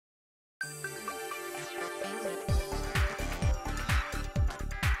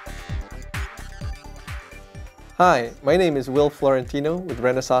Hi, my name is Will Florentino with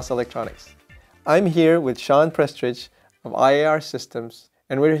Renesas Electronics. I'm here with Sean Prestridge of IAR Systems,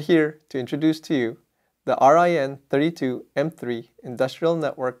 and we're here to introduce to you the R-IN32M3 Industrial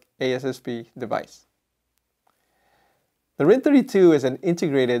Network ASSP device. The RIN32 is an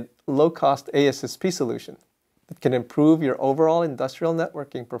integrated, low-cost ASSP solution that can improve your overall industrial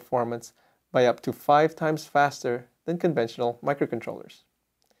networking performance by up to 5 times faster than conventional microcontrollers.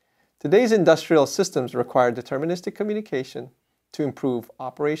 Today's industrial systems require deterministic communication to improve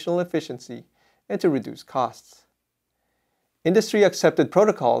operational efficiency and to reduce costs. Industry-accepted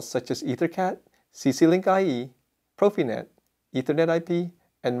protocols such as EtherCAT, CC-Link IE, Profinet, Ethernet IP,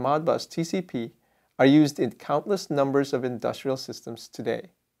 and Modbus TCP are used in countless numbers of industrial systems today.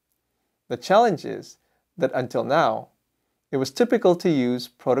 The challenge is that until now, it was typical to use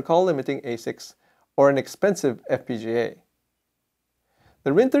protocol-limiting ASICs or an expensive FPGA. The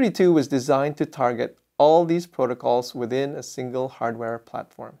RIN32 was designed to target all these protocols within a single hardware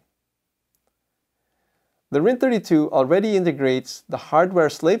platform. The RIN32 already integrates the hardware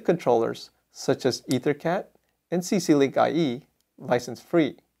slave controllers such as EtherCAT and CC-Link IE,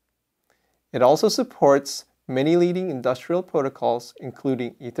 license-free. It also supports many leading industrial protocols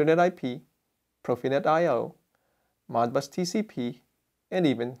including Ethernet IP, Profinet I/O, Modbus TCP, and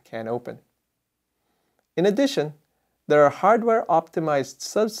even CAN Open. In addition, there are hardware-optimized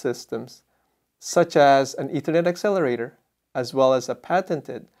subsystems such as an Ethernet accelerator as well as a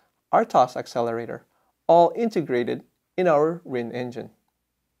patented RTOS accelerator, all integrated in our RIN engine.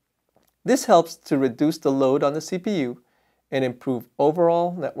 This helps to reduce the load on the CPU and improve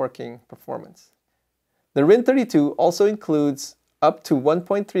overall networking performance. The RIN32 also includes up to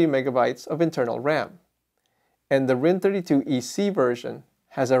 1.3 megabytes of internal RAM, and the RIN32 EC version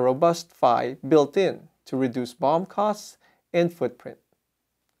has a robust PHY built in to reduce BOM costs and footprint.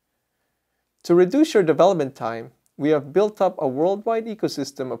 To reduce your development time, we have built up a worldwide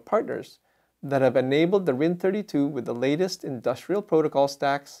ecosystem of partners that have enabled the RIN32 with the latest industrial protocol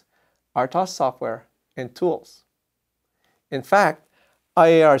stacks, RTOS software, and tools. In fact,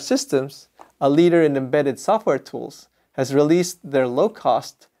 IAR Systems, a leader in embedded software tools, has released their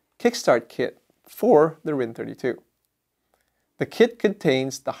low-cost Kickstart Kit for the RIN32. The kit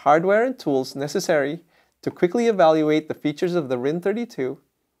contains the hardware and tools necessary to quickly evaluate the features of the RIN32,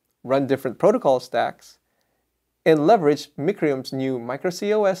 run different protocol stacks, and leverage Micrium's new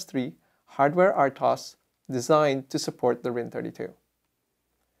MicroCOS 3 hardware RTOS designed to support the RIN32.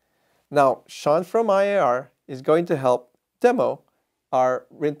 Now, Sean from IAR is going to help demo our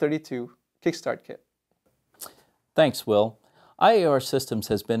RIN32 Kickstart Kit. Thanks, Will. IAR Systems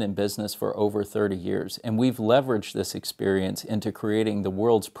has been in business for over 30 years, and we've leveraged this experience into creating the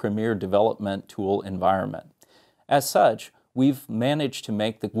world's premier development tool environment. As such, we've managed to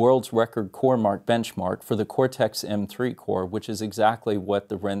make the world's record core mark benchmark for the Cortex-M3 core, which is exactly what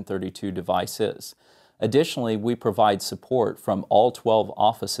the RIN32 device is. Additionally, we provide support from all 12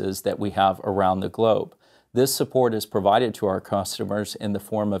 offices that we have around the globe. This support is provided to our customers in the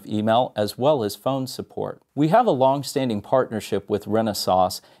form of email as well as phone support. We have a long-standing partnership with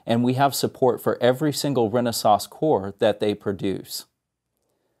Renesas, and we have support for every single Renesas core that they produce.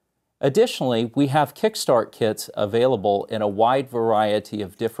 Additionally, we have Kickstart Kits available in a wide variety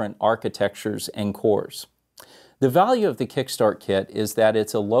of different architectures and cores. The value of the Kickstart Kit is that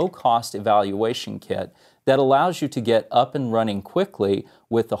it's a low-cost evaluation kit that allows you to get up and running quickly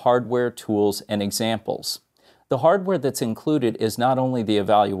with the hardware, tools, and examples. The hardware that's included is not only the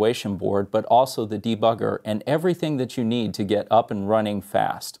evaluation board, but also the debugger and everything that you need to get up and running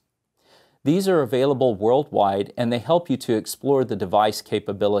fast. These are available worldwide, and they help you to explore the device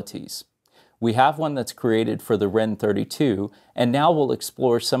capabilities. We have one that's created for the RIN32, and now we'll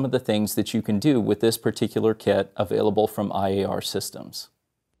explore some of the things that you can do with this particular kit available from IAR Systems.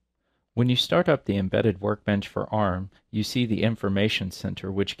 When you start up the embedded workbench for ARM, you see the Information Center,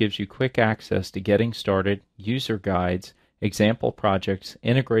 which gives you quick access to getting started, user guides, example projects,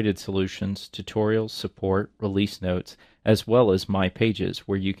 integrated solutions, tutorials, support, release notes, as well as My Pages,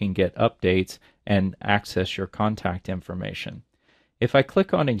 where you can get updates and access your contact information. If I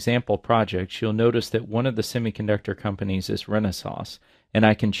click on Example Projects, you'll notice that one of the semiconductor companies is Renesas, and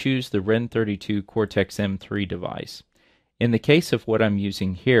I can choose the RIN32 Cortex-M3 device. In the case of what I'm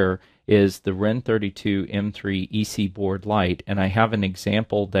using here is the RIN32M3 EC board Lite, and I have an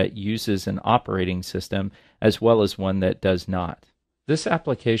example that uses an operating system as well as one that does not. This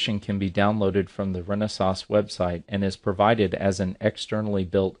application can be downloaded from the Renesas website and is provided as an externally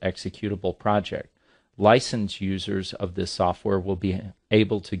built executable project. Licensed users of this software will be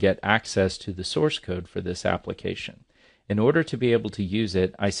able to get access to the source code for this application. In order to be able to use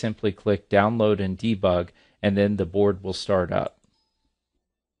it, I simply click Download and Debug, and then the board will start up.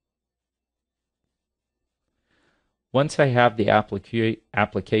 Once I have the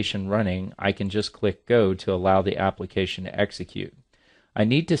application running, I can just click Go to allow the application to execute. I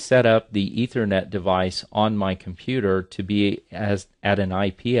need to set up the Ethernet device on my computer to be at an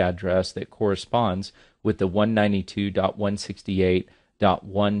IP address that corresponds with the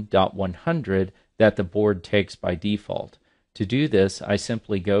 192.168.1.100 that the board takes by default. To do this, I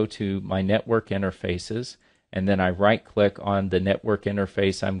simply go to my network interfaces, and then I right-click on the network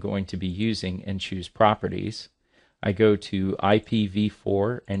interface I'm going to be using and choose Properties. I go to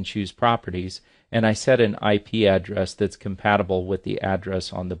IPv4 and choose Properties, and I set an IP address that's compatible with the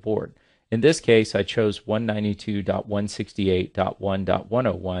address on the board. In this case, I chose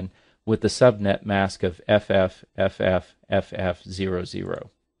 192.168.1.101 with the subnet mask of FFFFFF00.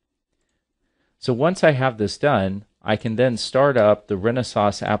 So once I have this done, I can then start up the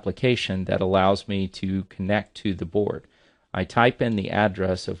Renesas application that allows me to connect to the board. I type in the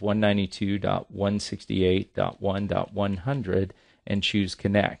address of 192.168.1.100 and choose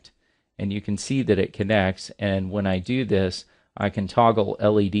Connect. And you can see that it connects, and when I do this, I can toggle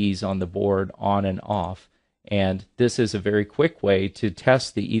LEDs on the board on and off, and this is a very quick way to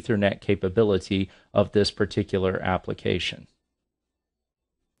test the Ethernet capability of this particular application.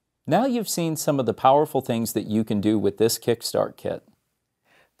 Now you've seen some of the powerful things that you can do with this Kickstart Kit.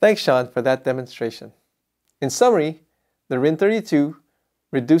 Thanks, Sean, for that demonstration. In summary, the RIN32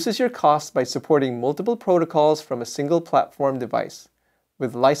 reduces your costs by supporting multiple protocols from a single platform device,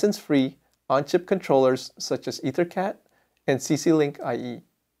 with license-free on-chip controllers such as EtherCAT and CC-Link IE.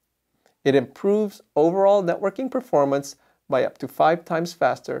 It improves overall networking performance by up to 5 times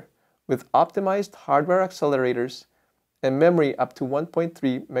faster with optimized hardware accelerators and memory up to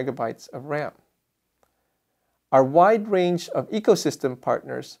 1.3 megabytes of RAM. Our wide range of ecosystem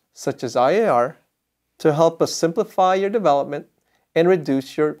partners such as IAR to help us simplify your development and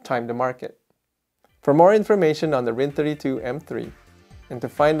reduce your time to market. For more information on the RIN32M3 and to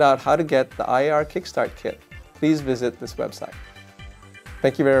find out how to get the IAR Kickstart Kit, please visit this website.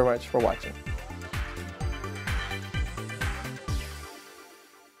 Thank you very much for watching.